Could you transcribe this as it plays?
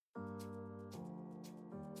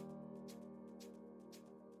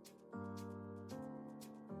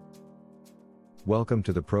Welcome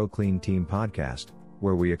to the ProClean Team podcast,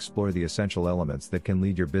 where we explore the essential elements that can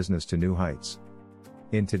lead your business to new heights.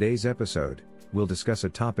 In today's episode, we'll discuss a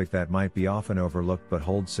topic that might be often overlooked but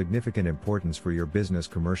holds significant importance for your business: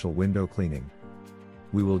 commercial window cleaning.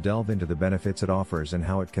 We will delve into the benefits it offers and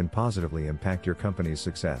how it can positively impact your company's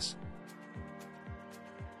success.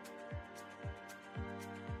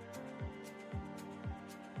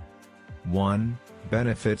 One,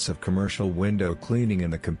 benefits of commercial window cleaning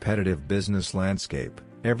in the competitive business landscape.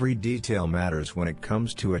 Every detail matters when it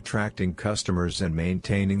comes to attracting customers and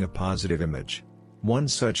maintaining a positive image. One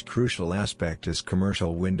such crucial aspect is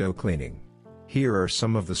commercial window cleaning. Here are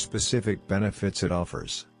some of the specific benefits it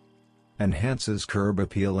offers. Enhances curb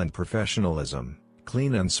appeal and professionalism.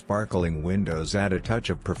 Clean and sparkling windows add a touch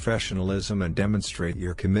of professionalism and demonstrate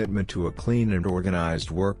your commitment to a clean and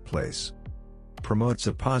organized workplace. Promotes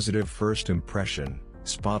a positive first impression.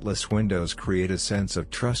 Spotless windows create a sense of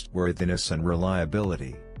trustworthiness and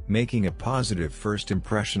reliability, making a positive first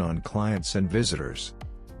impression on clients and visitors.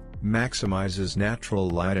 Maximizes natural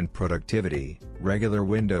light and productivity. Regular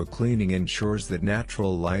window cleaning ensures that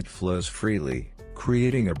natural light flows freely,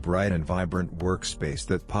 creating a bright and vibrant workspace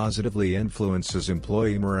that positively influences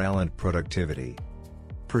employee morale and productivity.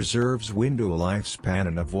 Preserves window lifespan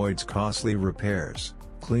and avoids costly repairs.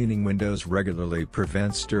 Cleaning windows regularly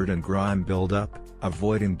prevents dirt and grime buildup,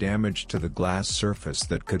 avoiding damage to the glass surface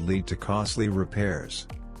that could lead to costly repairs.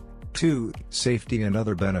 2. Safety and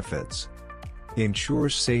other benefits.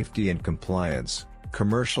 Ensures safety and compliance.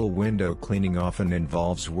 Commercial window cleaning often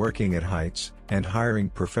involves working at heights, and hiring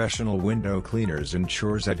professional window cleaners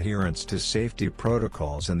ensures adherence to safety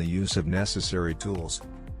protocols and the use of necessary tools.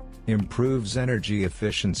 Improves energy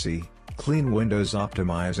efficiency. Clean windows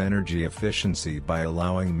optimize energy efficiency by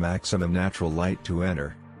allowing maximum natural light to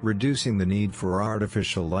enter, reducing the need for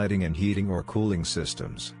artificial lighting and heating or cooling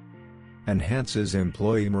systems. Enhances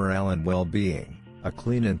employee morale and well-being. A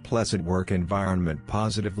clean and pleasant work environment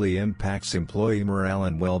positively impacts employee morale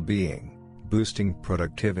and well-being, boosting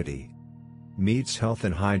productivity. Meets health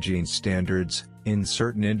and hygiene standards. In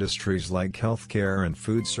certain industries like healthcare and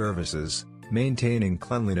food services, maintaining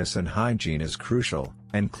cleanliness and hygiene is crucial,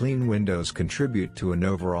 and clean windows contribute to an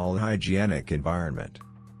overall hygienic environment.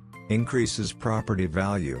 Increases property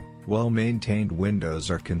value. Well-maintained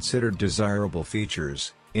windows are considered desirable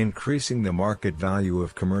features, increasing the market value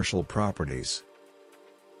of commercial properties.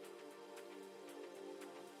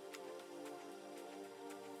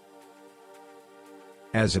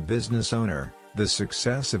 As a business owner, the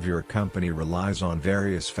success of your company relies on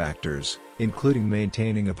various factors, including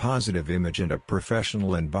maintaining a positive image and a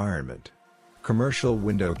professional environment. Commercial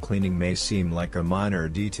window cleaning may seem like a minor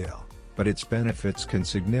detail, but its benefits can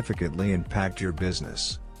significantly impact your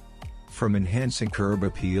business. From enhancing curb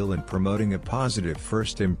appeal and promoting a positive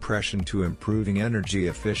first impression to improving energy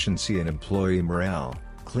efficiency and employee morale,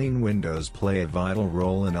 clean windows play a vital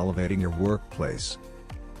role in elevating your workplace.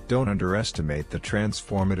 Don't underestimate the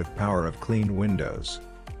transformative power of clean windows.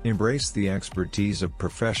 Embrace the expertise of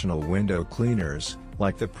professional window cleaners,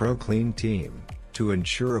 like the ProClean team, to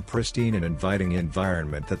ensure a pristine and inviting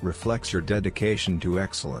environment that reflects your dedication to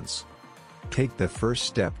excellence. Take the first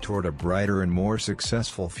step toward a brighter and more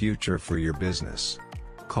successful future for your business.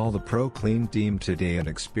 Call the ProClean team today and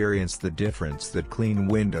experience the difference that clean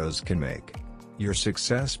windows can make. Your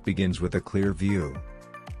success begins with a clear view.